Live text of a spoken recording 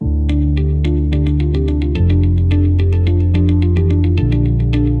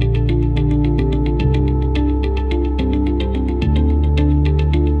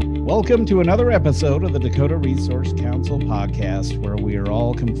Welcome to another episode of the Dakota Resource Council podcast, where we are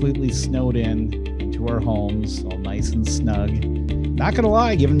all completely snowed in to our homes, all nice and snug. Not going to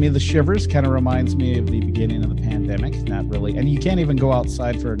lie, giving me the shivers. Kind of reminds me of the beginning of the pandemic. Not really. And you can't even go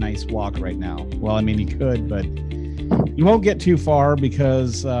outside for a nice walk right now. Well, I mean, you could, but you won't get too far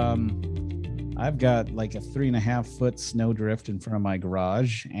because I've got like a 3.5 foot snowdrift in front of my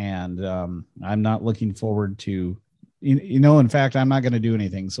garage, and I'm not looking forward to, in fact, I'm not going to do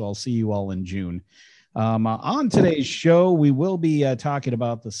anything. So I'll see you all in June. On today's show, we will be talking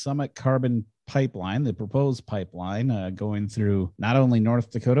about the Summit Carbon Pipeline, the proposed pipeline going through not only North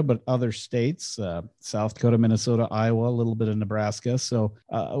Dakota, but other states, South Dakota, Minnesota, Iowa, a little bit of Nebraska. So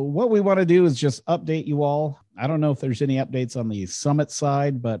what we want to do is just update you all. I don't know if there's any updates on the Summit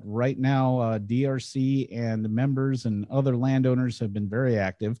side, but right now DRC and members and other landowners have been very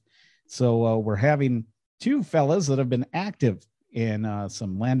active. So we're having two fellas that have been active in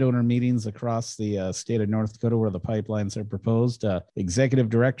some landowner meetings across the state of North Dakota where the pipelines are proposed. Executive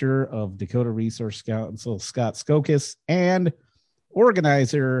Director of Dakota Resource Council, Scott Skokas, and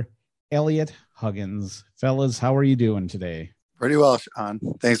organizer, Elliot Huggins. Fellas, how are you doing today? Pretty well, Sean.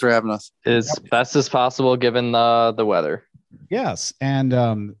 Thanks for having us. As best as possible given the weather. Yes.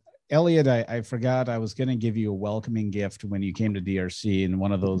 And Elliot, I forgot I was going to give you a welcoming gift when you came to DRC, and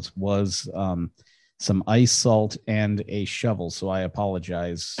one of those was some ice salt and a shovel. So I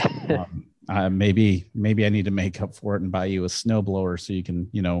apologize. Maybe I need to make up for it and buy you a snowblower so you can,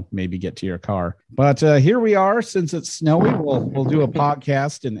 maybe get to your car. But here we are. Since it's snowy, we'll do a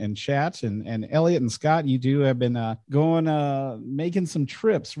podcast and chat. And Elliot and Scott, you two have been making some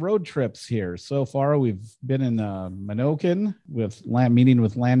road trips here. So far, we've been in Menoken meeting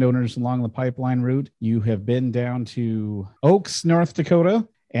with landowners along the pipeline route. You have been down to Oaks, North Dakota.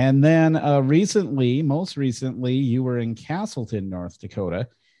 And then most recently, you were in Castleton, North Dakota.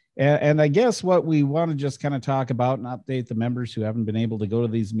 And I guess what we want to just kind of talk about and update the members who haven't been able to go to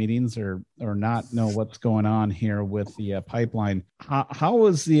these meetings or not know what's going on here with the pipeline. How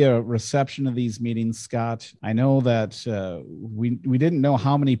was the reception of these meetings, Scott? I know that we didn't know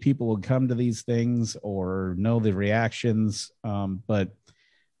how many people would come to these things or know the reactions, but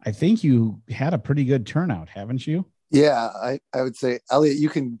I think you had a pretty good turnout, haven't you? Yeah, I would say, Elliot, you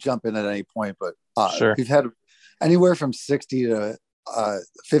can jump in at any point, but sure. We've had anywhere from 50 to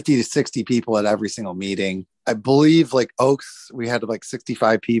 60 people at every single meeting. I believe like Oaks, we had like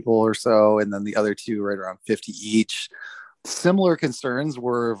 65 people or so, and then the other two right around 50 each. Similar concerns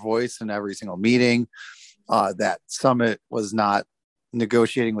were voiced in every single meeting. That Summit was not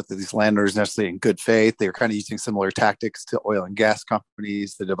negotiating with these landowners necessarily in good faith. They were kind of using similar tactics to oil and gas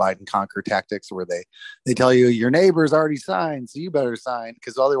companies, the divide and conquer tactics, where they tell you your neighbor's already signed, so you better sign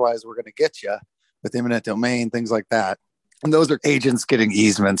because otherwise we're going to get you with eminent domain, things like that. And those are agents getting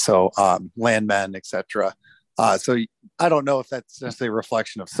easements, so landmen, etc. So I don't know if that's necessarily a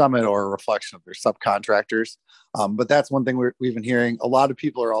reflection of Summit or a reflection of their subcontractors, but that's one thing we've been hearing. A lot of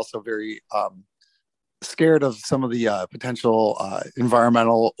people are also very scared of some of the potential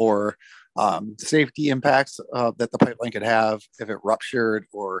environmental or safety impacts that the pipeline could have if it ruptured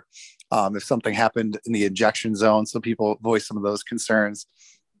or if something happened in the injection zone. So people voice some of those concerns.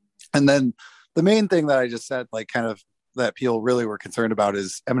 And then the main thing that I just said, like kind of that people really were concerned about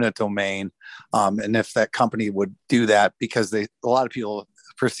is eminent domain. And if that company would do that, because a lot of people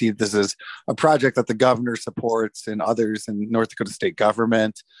perceive this as a project that the governor supports and others in North Dakota state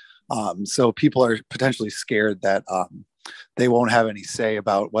government. So people are potentially scared that they won't have any say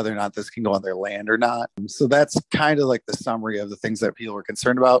about whether or not this can go on their land or not. So that's kind of like the summary of the things that people are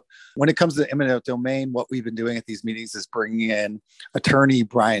concerned about. When it comes to eminent domain, what we've been doing at these meetings is bringing in attorney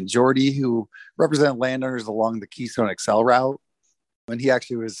Brian Jordy, who represent landowners along the Keystone XL route. And he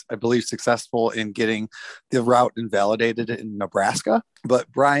actually was, I believe, successful in getting the route invalidated in Nebraska.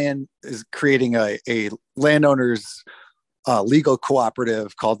 But Brian is creating a landowners legal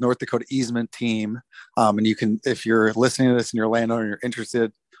cooperative called North Dakota Easement Team. And you can, if you're listening to this and you're a landowner and you're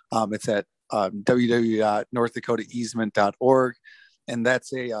interested, it's at www.northdakotaeasement.org. And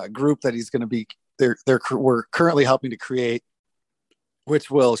that's a group that he's going to be, we're currently helping to create,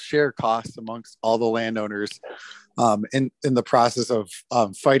 which will share costs amongst all the landowners in the process of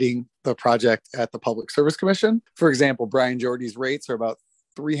fighting the project at the Public Service Commission. For example, Brian Jordy's rates are about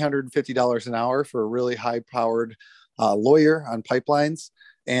 $350 an hour for a really high-powered lawyer on pipelines,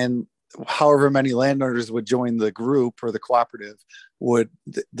 and however many landowners would join the group or the cooperative,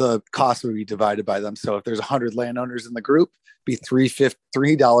 the cost would be divided by them. So if there's 100 landowners in the group, be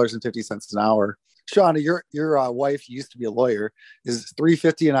 $3.50 an hour. Shauna, your wife used to be a lawyer. Is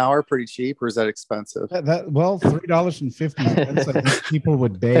 $3.50 an hour pretty cheap, or is that expensive? Well, $3.50. I think people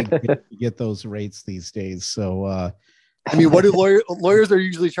would beg to get those rates these days. So, I mean, what do lawyers are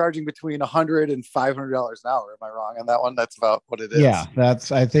usually charging between $100 and $500 an hour? Am I wrong on that one? That's about what it is. Yeah,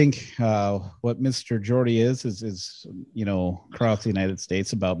 that's I think what Mr. Jordy is across the United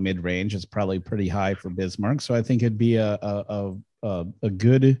States about mid range. It's probably pretty high for Bismarck. So I think it'd be a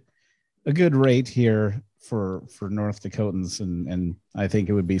good rate here for North Dakotans, and I think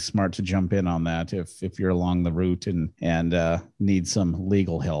it would be smart to jump in on that if you're along the route and need some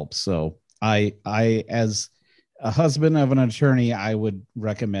legal help. So I as a husband of an attorney, I would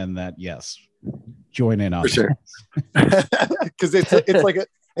recommend that. Yes, join in on for sure, because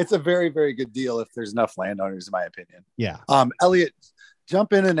it's a very, very good deal if there's enough landowners, in my opinion. Yeah. Elliot,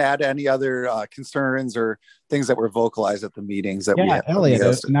 jump in and add any other concerns or things that were vocalized at the meetings that we had.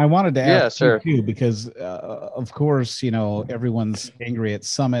 Elliot, and I wanted to ask sure. you too, because of course, everyone's angry at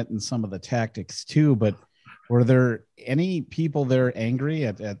Summit and some of the tactics too, but were there any people there angry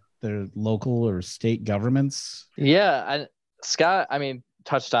at their local or state governments? Yeah, Scott,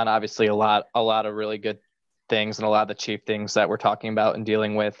 touched on obviously a lot of really good things and a lot of the chief things that we're talking about and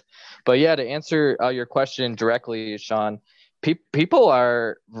dealing with. But yeah, to answer your question directly, Sean, people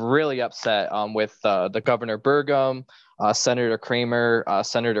are really upset with the Governor Burgum, Senator Kramer,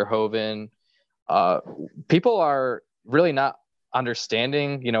 Senator Hoeven. People are really not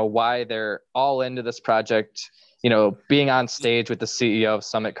understanding, why they're all into this project, being on stage with the CEO of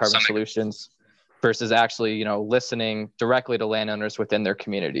Summit Carbon Solutions versus actually, listening directly to landowners within their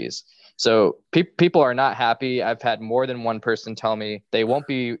communities. So people are not happy. I've had more than one person tell me they won't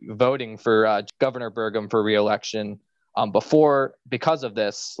be voting for Governor Burgum for re-election because of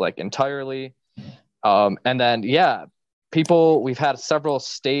this, like entirely. And then, we've had several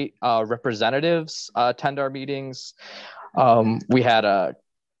state representatives attend our meetings. We had a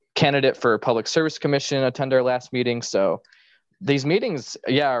candidate for Public Service Commission attend our last meeting. So these meetings,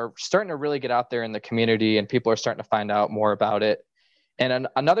 are starting to really get out there in the community, and people are starting to find out more about it. And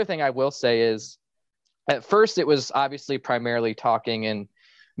another thing I will say is, at first it was obviously primarily talking and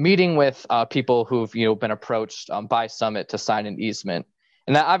meeting with people who've been approached by Summit to sign an easement,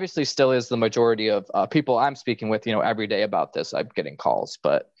 and that obviously still is the majority of people I'm speaking with. Every day about this, I'm getting calls.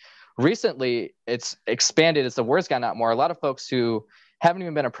 But recently, it's expanded as the word's gotten out more. A lot of folks who haven't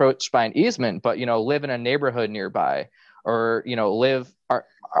even been approached by an easement, but live in a neighborhood nearby, or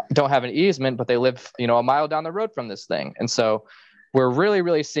don't have an easement, but they live a mile down the road from this thing. And so we're really,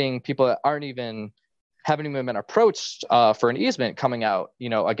 really seeing people that haven't even been approached for an easement coming out,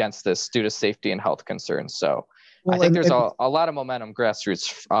 against this due to safety and health concerns. So I think there's a lot of momentum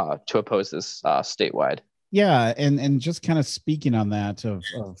grassroots to oppose this statewide. Yeah. And just kind of speaking on that of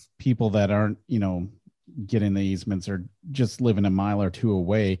people that aren't, getting the easements or just living a mile or two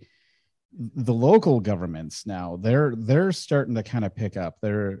away, the local governments now they're starting to kind of pick up.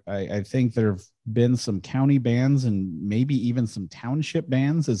 I think there have been some county bans and maybe even some township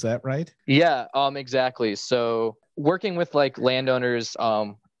bans. Is that right? Yeah, exactly. So working with like landowners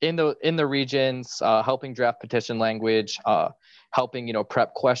in the regions, helping draft petition language, helping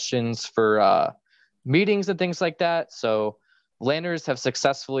prep questions for meetings and things like that. So landowners have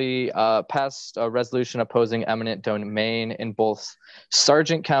successfully passed a resolution opposing eminent domain in both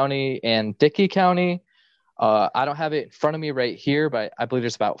Sargent County and Dickey County. I don't have it in front of me right here, but I believe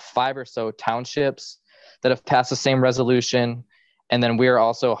there's about 5 or so townships that have passed the same resolution. And then we are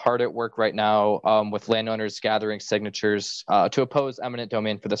also hard at work right now with landowners gathering signatures to oppose eminent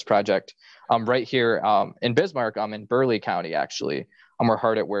domain for this project. Right here in Bismarck, in Burleigh County, actually. We're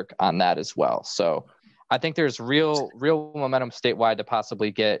hard at work on that as well. So I think there's real momentum statewide to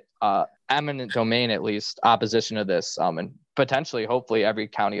possibly get eminent domain, at least, opposition to this, and potentially, hopefully, every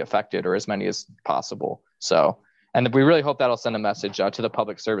county affected or as many as possible. So, and we really hope that'll send a message to the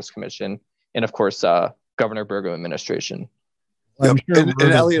Public Service Commission and, of course, Governor Burgum administration. Yep. And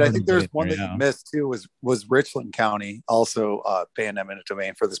Elliot, I think there's one that you missed too was Richland County also banned eminent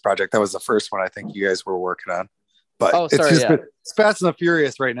domain for this project. That was the first one I think you guys were working on. But it's fast and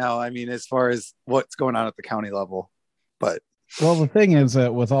furious right now. I mean, as far as what's going on at the county level. But the thing is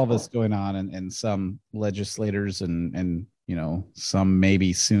that with all this going on and some legislators and some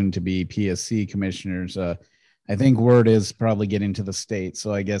maybe soon to be PSC commissioners, I think word is probably getting to the state.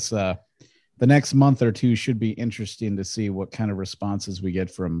 So I guess the next month or two should be interesting to see what kind of responses we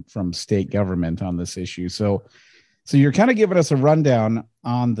get from state government on this issue. So you're kind of giving us a rundown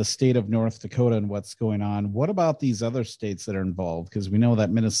on the state of North Dakota and what's going on. What about these other states that are involved? Because we know that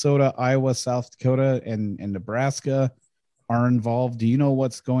Minnesota, Iowa, South Dakota, and Nebraska are involved. Do you know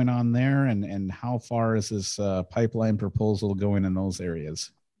what's going on there, and how far is this pipeline proposal going in those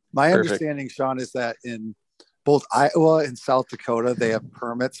areas? My understanding, Sean, is that in both Iowa and South Dakota, they have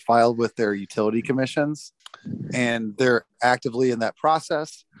permits filed with their utility commissions, and they're actively in that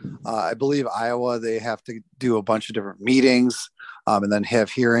process. I believe Iowa, they have to do a bunch of different meetings and then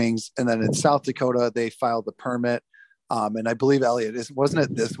have hearings. And then in South Dakota, they filed the permit. And I believe, Elliot, wasn't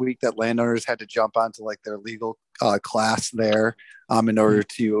it this week that landowners had to jump onto like their legal class there in order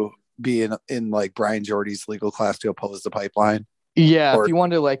to be in like Brian Jordy's legal class to oppose the pipeline? Yeah, if you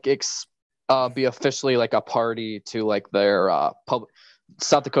want to like be officially like a party to like their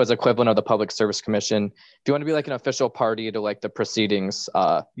South Dakota's equivalent of the Public Service Commission, if you want to be like an official party to like the proceedings,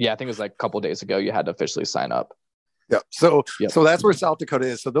 I think it was like a couple of days ago you had to officially sign up. Yeah, so that's where South Dakota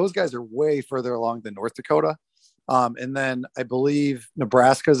is. So those guys are way further along than North Dakota. And then I believe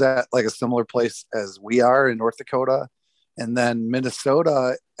Nebraska's at like a similar place as we are in North Dakota. And then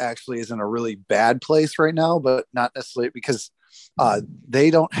Minnesota actually is in a really bad place right now, but not necessarily because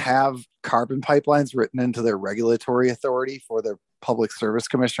they don't have carbon pipelines written into their regulatory authority for their Public Service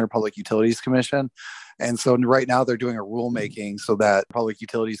Commission or Public Utilities Commission. And so right now they're doing a rulemaking so that Public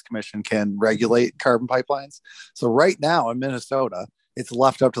Utilities Commission can regulate carbon pipelines. So right now in Minnesota, it's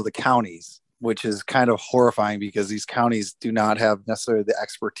left up to the counties, which is kind of horrifying because these counties do not have necessarily the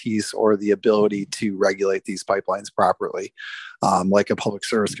expertise or the ability to regulate these pipelines properly, like a Public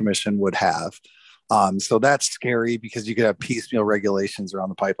Service Commission would have. So that's scary because you could have piecemeal regulations around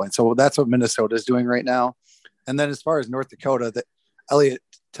the pipeline. So that's what Minnesota is doing right now. And then as far as North Dakota, Elliot,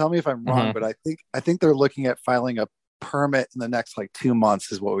 tell me if I'm wrong, but I think they're looking at filing a permit in the next like 2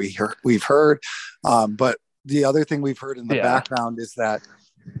 months is what we've heard. But the other thing we've heard in the background is that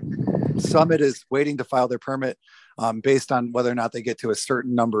Summit is waiting to file their permit based on whether or not they get to a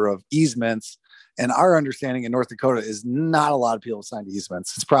certain number of easements. And our understanding in North Dakota is not a lot of people signed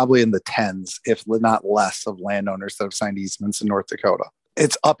easements. It's probably in the tens, if not less, of landowners that have signed easements in North Dakota.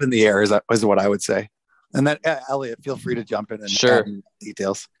 It's up in the air, is what I would say. And then, Elliot, feel free to jump in and add in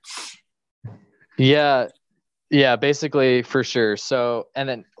details. Yeah, basically for sure. So, and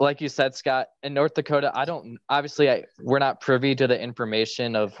then like you said, Scott, in North Dakota, we're not privy to the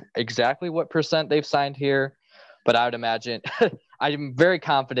information of exactly what percent they've signed here, but I would imagine, I'm very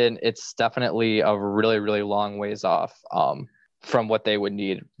confident it's definitely a really, really long ways off from what they would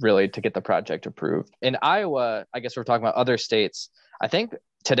need really to get the project approved. In Iowa, I guess we're talking about other states. I think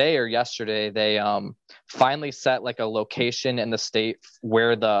today or yesterday, they finally set like a location in the state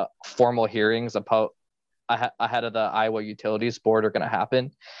where the formal hearings ahead of the Iowa Utilities Board are going to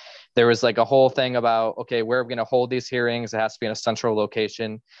happen. There was like a whole thing about, okay, where are we going to hold these hearings? It has to be in a central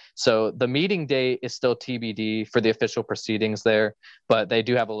location. So the meeting date is still TBD for the official proceedings there, but they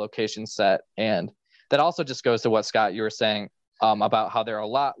do have a location set. And that also just goes to what, Scott, you were saying about how they're a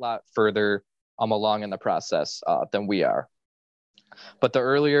lot further along in the process than we are. But the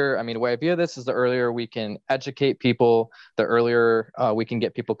earlier, the way I view this is the earlier we can educate people, the earlier we can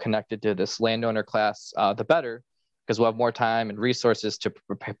get people connected to this landowner class, the better, because we'll have more time and resources to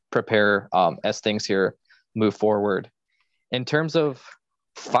prepare as things here move forward. In terms of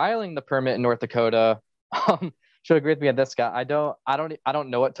filing the permit in North Dakota, should agree with me on this, Scott. I don't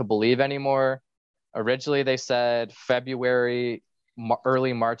know what to believe anymore. Originally, they said February,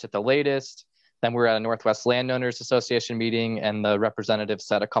 early March at the latest. Then we were at a Northwest Landowners Association meeting, and the representative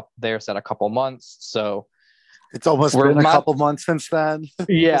said a couple months. So it's almost been a couple months since then.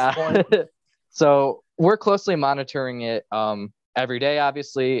 Yeah. So we're closely monitoring it every day,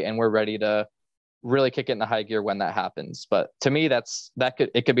 obviously, and we're ready to really kick it into high gear when that happens. But to me,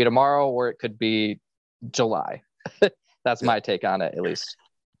 it could be tomorrow or it could be July. That's my take on it, at least.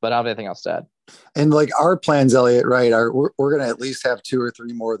 But I don't have anything else to add. And like our plans, Elliot, right, we're going to at least have 2 or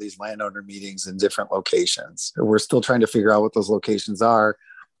 3 more of these landowner meetings in different locations. We're still trying to figure out what those locations are,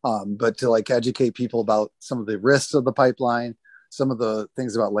 but to like educate people about some of the risks of the pipeline, some of the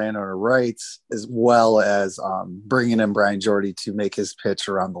things about landowner rights, as well as bringing in Brian Jordy to make his pitch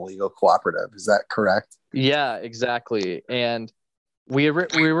around the legal cooperative. Is that correct? Yeah, exactly. And we were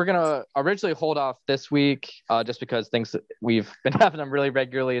going to originally hold off this week just because things we've been having them really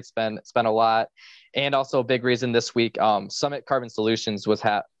regularly. It's been a lot. And also a big reason this week, Summit Carbon Solutions was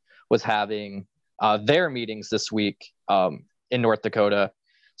having their meetings this week in North Dakota.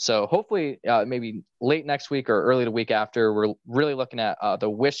 So hopefully maybe late next week or early the week after, we're really looking at the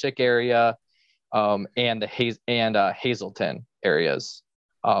Wishick area and the Hazelton areas.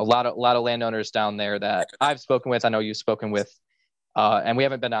 A lot of landowners down there that I've spoken with. I know you've spoken with. And we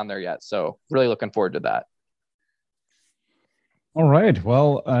haven't been down there yet. So really looking forward to that. All right.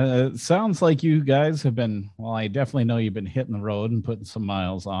 Well, it sounds like you guys have been, well, I definitely know you've been hitting the road and putting some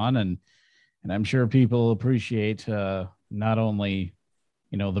miles on, and I'm sure people appreciate not only,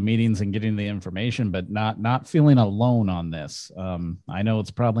 the meetings and getting the information, but not feeling alone on this. I know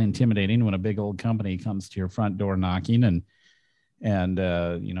it's probably intimidating when a big old company comes to your front door knocking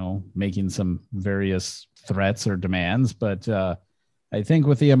and making some various threats or demands, but I think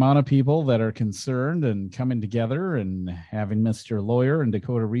with the amount of people that are concerned and coming together and having Mr. Lawyer and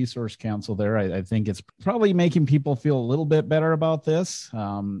Dakota Resource Council there, I think it's probably making people feel a little bit better about this.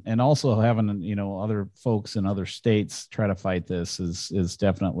 And also having, other folks in other states try to fight this is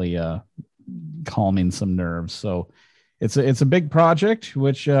definitely calming some nerves. So it's a big project,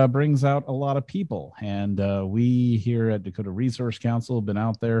 which brings out a lot of people. And we here at Dakota Resource Council have been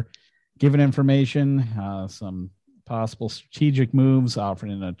out there giving information, some possible strategic moves,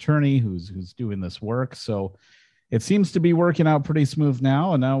 offering an attorney who's doing this work. So it seems to be working out pretty smooth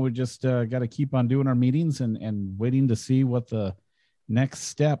now. And now we just got to keep on doing our meetings and waiting to see what the next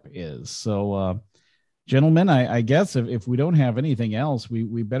step is. So, gentlemen, I guess if we don't have anything else,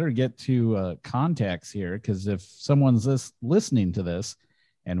 we better get to contacts here, because if someone's listening to this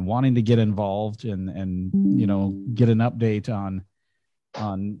and wanting to get involved and get an update on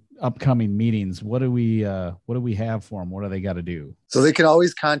upcoming meetings, what do we have for them? What do they got to do? So they can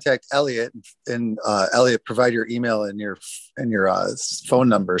always contact Elliot, and Elliot, provide your email and your phone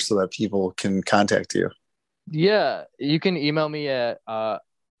number so that people can contact you. Yeah, you can email me at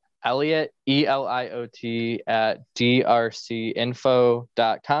Elliot, ELIOT, at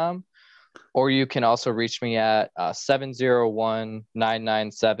drcinfo.com, or you can also reach me at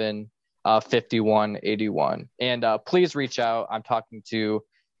 701-997-5181. And please reach out. I'm talking to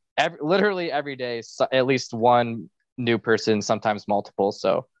literally every day, at least one new person, sometimes multiple.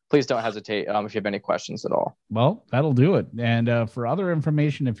 So please don't hesitate if you have any questions at all. Well, that'll do it. And for other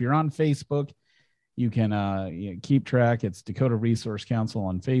information, if you're on Facebook, you can keep track. It's Dakota Resource Council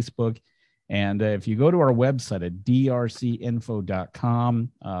on Facebook. And if you go to our website at drcinfo.com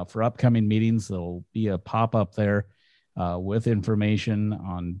for upcoming meetings, there'll be a pop-up there with information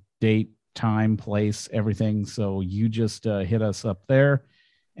on date, time, place, everything. So you just hit us up there.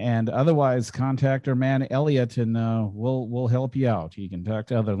 And otherwise, contact our man Elliot, and we'll help you out. You can talk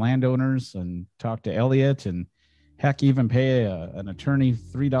to other landowners and talk to Elliot, and heck, even pay an attorney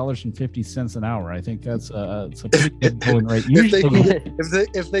 $3.50 an hour. I think that's it's a pretty good going rate.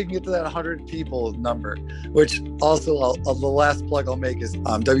 If they can get to that 100 people number, which also the last plug I'll make is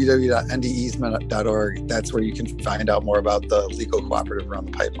www.ndeasement.org. That's where you can find out more about the legal cooperative around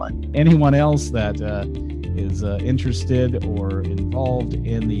the pipeline. Anyone else that is interested or involved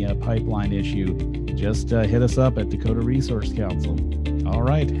in the pipeline issue, just hit us up at Dakota Resource Council. All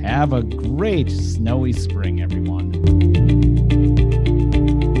right. Have a great snowy spring, everyone.